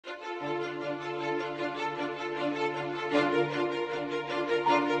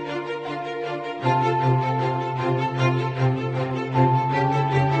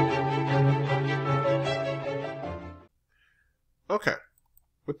Okay,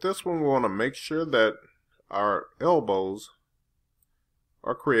 with this one we want to make sure that our elbows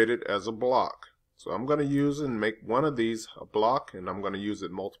are created as a block. So I'm going to use and make one of these a block, and I'm going to use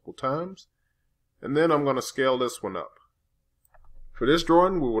it multiple times, and then I'm going to scale this one up. For this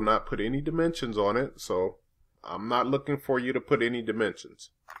drawing we will not put any dimensions on it, so I'm not looking for you to put any dimensions.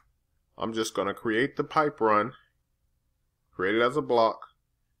 I'm just going to create the pipe run, create it as a block,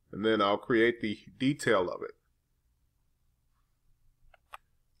 and then I'll create the detail of it.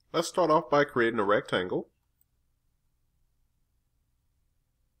 Let's start off by creating a rectangle.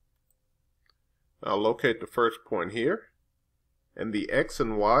 I'll locate the first point here, and the X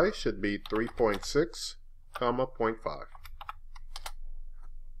and Y should be 3.6, 0.5.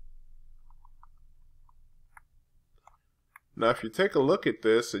 Now if you take a look at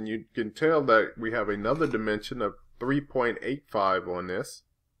this, and you can tell that we have another dimension of 3.85 on this.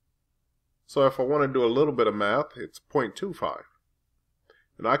 So if I want to do a little bit of math, it's 0.25.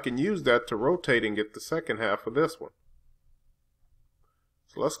 And I can use that to rotate and get the second half of this one.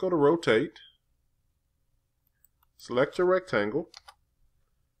 So let's go to rotate. Select your rectangle.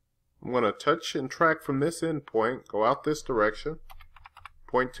 I'm going to touch and track from this end point, go out this direction,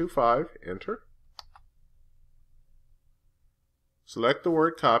 0.25, enter. Select the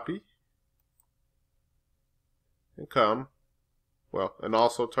word copy, and come, well, and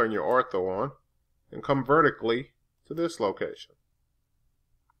also turn your ortho on, and come vertically to this location.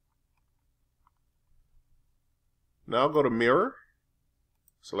 Now go to mirror,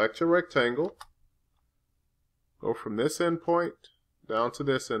 select your rectangle, go from this endpoint down to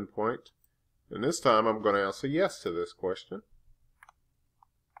this endpoint, and this time I'm going to answer yes to this question.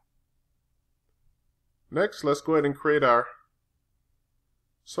 Next, let's go ahead and create our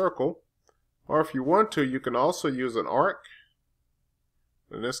circle, or if you want to, you can also use an arc.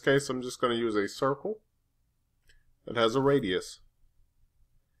 In this case, I'm just going to use a circle that has a radius.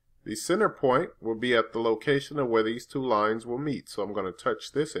 The center point will be at the location of where these two lines will meet. So I'm going to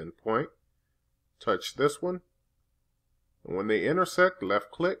touch this end point, touch this one, and when they intersect,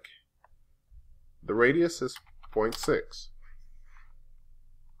 left click. The radius is 0.6.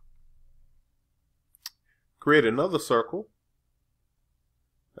 Create another circle.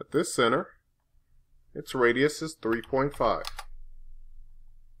 At this center, its radius is 3.5.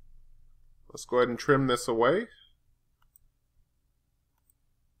 Let's go ahead and trim this away.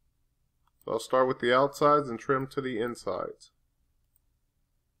 So I'll start with the outsides and trim to the insides.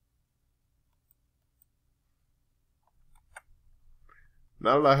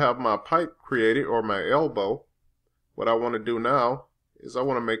 Now that I have my pipe created, or my elbow, what I want to do now is I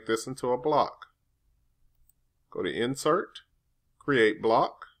want to make this into a block. Go to Insert, Create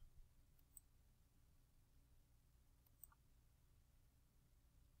Block.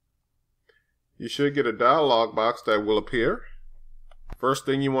 You should get a dialog box that will appear. First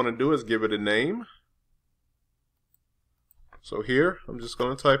thing you want to do is give it a name. So here, I'm just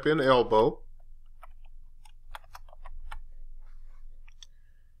going to type in elbow.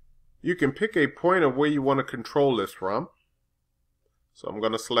 You can pick a point of where you want to control this from. So I'm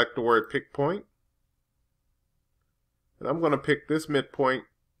going to select the word pick point. And I'm going to pick this midpoint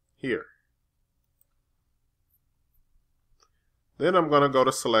here. Then I'm going to go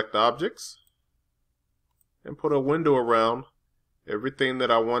to Select Objects and put a window around everything that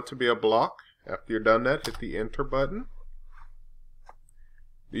I want to be a block. After you're done that, hit the Enter button.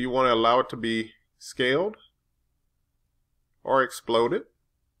 Do you want to allow it to be scaled or exploded?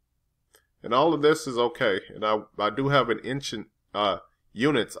 And all of this is okay. And I do have an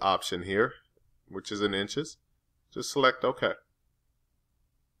units option here, which is in inches. Just select OK.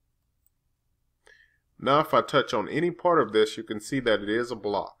 Now if I touch on any part of this, you can see that it is a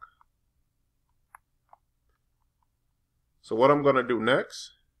block. So what I'm going to do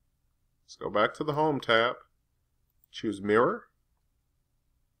next is go back to the Home tab, choose Mirror,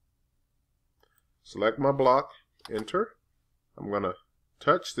 select my block, enter. I'm going to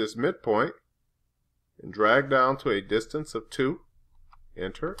touch this midpoint and drag down to a distance of 2,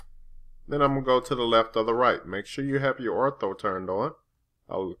 enter. Then I'm going to go to the left or the right. Make sure you have your ortho turned on.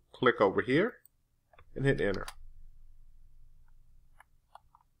 I'll click over here and hit enter.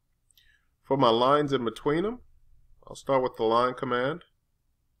 For my lines in between them, I'll start with the line command.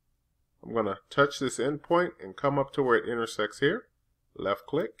 I'm going to touch this endpoint and come up to where it intersects here. Left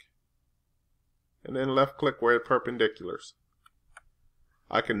click. And then left click where it's perpendiculars.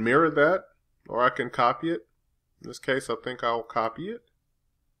 I can mirror that, or I can copy it. In this case, I think I'll copy it.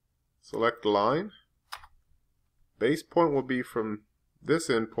 Select the line. Base point will be from this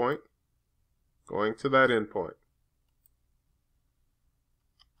endpoint going to that endpoint.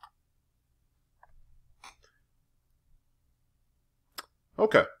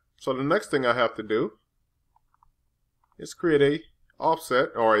 Okay, so the next thing I have to do is create a offset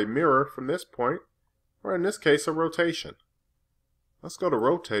or a mirror from this point, or in this case a rotation. Let's go to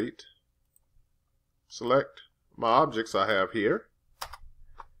rotate, select my objects I have here.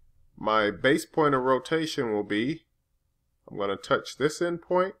 My base point of rotation will be, I'm going to touch this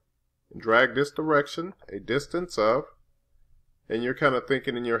endpoint and drag this direction a distance of, and you're kind of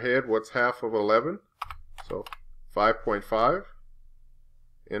thinking in your head what's half of 11, so 5.5.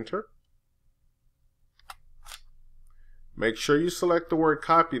 Enter. Make sure you select the word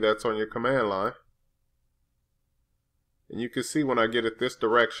copy that's on your command line. And you can see when I get it this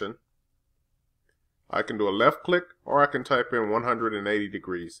direction, I can do a left click or I can type in 180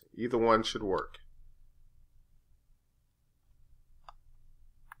 degrees. Either one should work.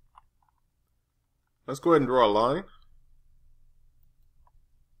 Let's go ahead and draw a line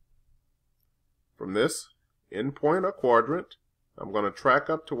from this endpoint or quadrant. I'm going to track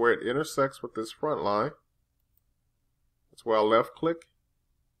up to where it intersects with this front line. That's where I'll left click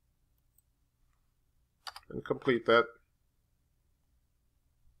and complete that.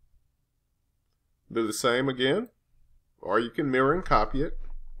 Do the same again, or you can mirror and copy it.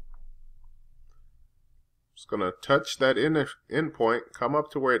 Just going to touch that endpoint, come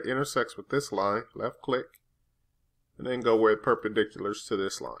up to where it intersects with this line, left click, and then go where it perpendiculars to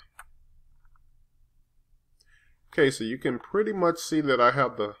this line. Okay, so you can pretty much see that I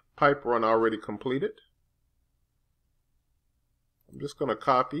have the pipe run already completed. I'm just going to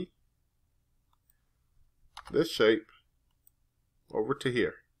copy this shape over to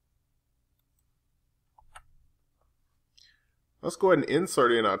here. Let's go ahead and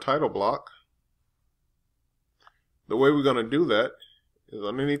insert in our title block. The way we're going to do that is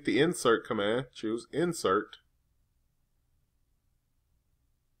underneath the insert command, choose insert.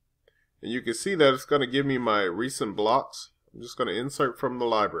 And you can see that it's going to give me my recent blocks. I'm just going to insert from the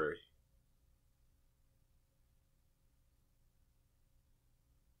library.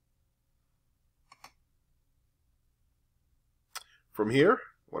 From here,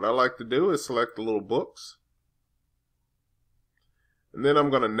 what I like to do is select the little books. And then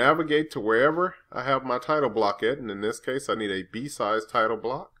I'm going to navigate to wherever I have my title block at. And in this case, I need a B-size title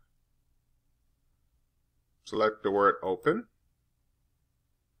block. Select the word open.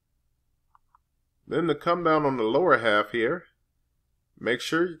 Then to come down on the lower half here, make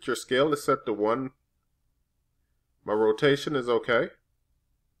sure that your scale is set to 1. My rotation is okay.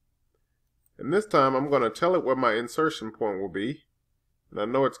 And this time I'm going to tell it where my insertion point will be. And I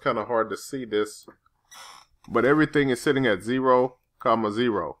know it's kind of hard to see this, but everything is sitting at 0,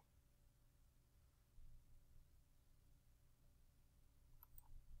 0.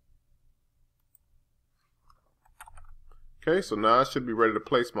 Okay, so now I should be ready to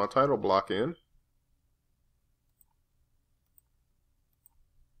place my title block in.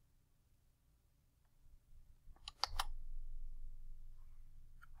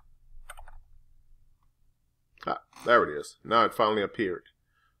 There it is. Now it finally appeared.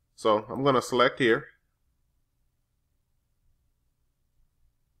 So I'm going to select here.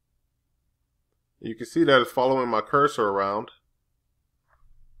 You can see that it's following my cursor around.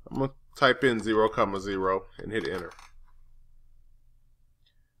 I'm going to type in 0, 0 and hit enter.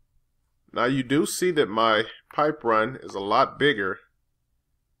 Now you do see that my pipe run is a lot bigger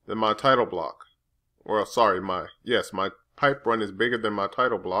than my title block. Or sorry, my pipe run is bigger than my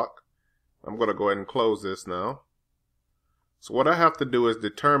title block. I'm going to go ahead and close this now. So what I have to do is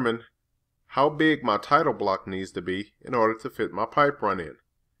determine how big my title block needs to be in order to fit my pipe run in.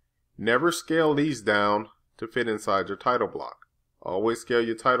 Never scale these down to fit inside your title block. Always scale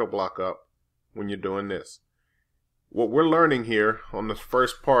your title block up when you're doing this. What we're learning here on the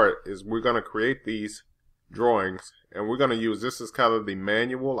first part is we're going to create these drawings, and we're going to use this as kind of the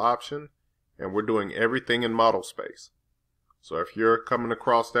manual option, and we're doing everything in model space. So if you're coming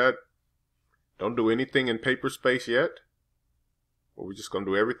across that, don't do anything in paper space yet. But we're just going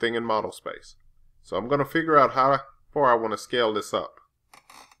to do everything in model space. So I'm going to figure out how far I want to scale this up.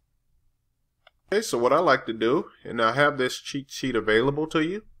 Okay, so what I like to do, and I have this cheat sheet available to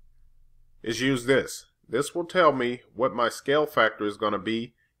you, is use this. This will tell me what my scale factor is going to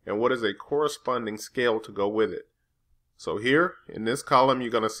be and what is a corresponding scale to go with it. So here in this column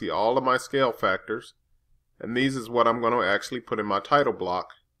you're going to see all of my scale factors, and these is what I'm going to actually put in my title block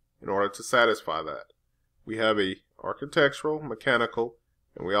in order to satisfy that. We have a architectural, mechanical,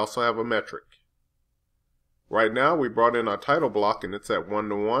 and we also have a metric. Right now we brought in our title block and it's at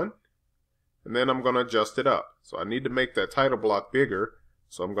 1:1, and then I'm going to adjust it up. So I need to make that title block bigger,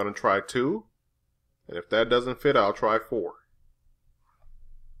 so I'm going to try 2, And if that doesn't fit, I'll try 4.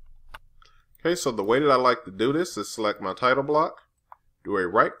 Okay, so the way that I like to do this is select my title block, do a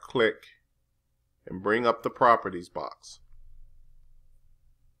right click, and bring up the properties box.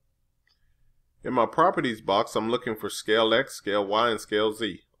 In my properties box, I'm looking for scale X, scale Y, and scale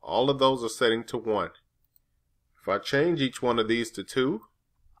Z. All of those are setting to 1. If I change each one of these to 2,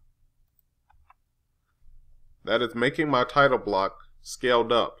 that is making my title block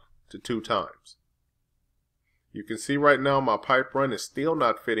scaled up to 2 times. You can see right now my pipe run is still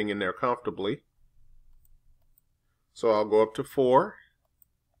not fitting in there comfortably. So I'll go up to 4.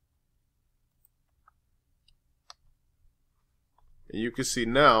 And you can see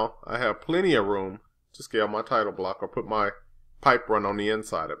now I have plenty of room to scale my title block or put my pipe run on the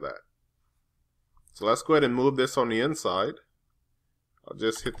inside of that. So let's go ahead and move this on the inside. I'll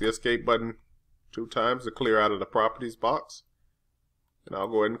just hit the escape button 2 times to clear out of the properties box. And I'll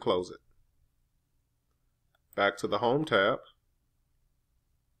go ahead and close it. Back to the Home tab.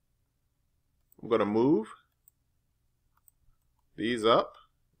 I'm going to move these up.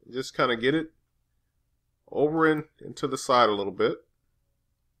 Just kind of get it over into the side a little bit.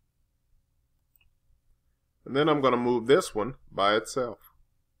 And then I'm going to move this one by itself.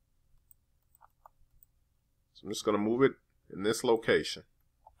 So I'm just going to move it in this location.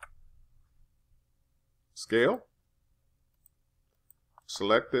 Scale.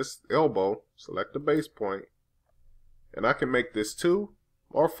 Select this elbow, select the base point, and I can make this 2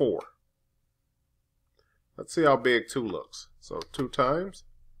 or 4. Let's see how big 2 looks. So 2 times.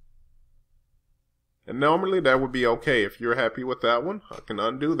 And normally that would be okay. If you're happy with that one, I can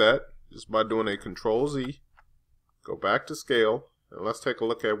undo that just by doing a Control Z. Go back to scale, and let's take a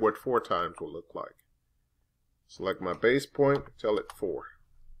look at what 4 times will look like. Select my base point, tell it 4.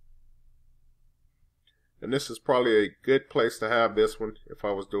 And this is probably a good place to have this one if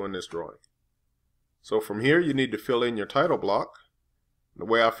I was doing this drawing. So from here you need to fill in your title block. The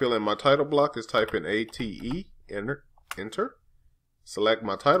way I fill in my title block is type in ATE, enter. Select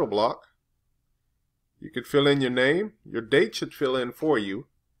my title block. You could fill in your name. Your date should fill in for you.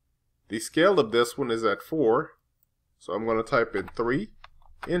 The scale of this one is at 4. So I'm going to type in 3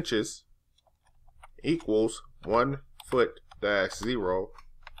 inches equals 1 foot dash 0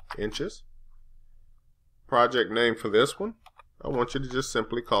 inches. Project name for this one, I want you to just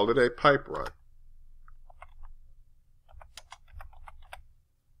simply call it a pipe run.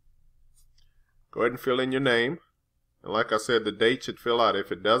 Go ahead and fill in your name. And like I said, the date should fill out.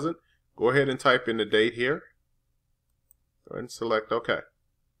 If it doesn't, go ahead and type in the date here. Go ahead and select OK.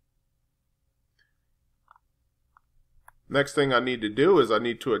 Next thing I need to do is I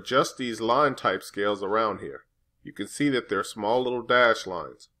need to adjust these line type scales around here. You can see that they're small little dash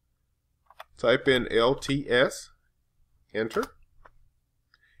lines. Type in LTS, enter.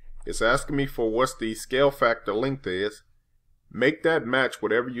 It's asking me for what's the scale factor length is. Make that match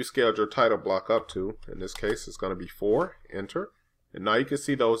whatever you scaled your title block up to. In this case, it's going to be 4, enter. And now you can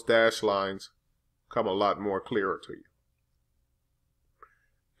see those dash lines come a lot more clearer to you.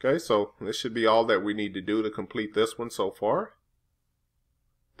 Okay, so this should be all that we need to do to complete this one so far.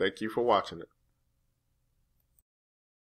 Thank you for watching it.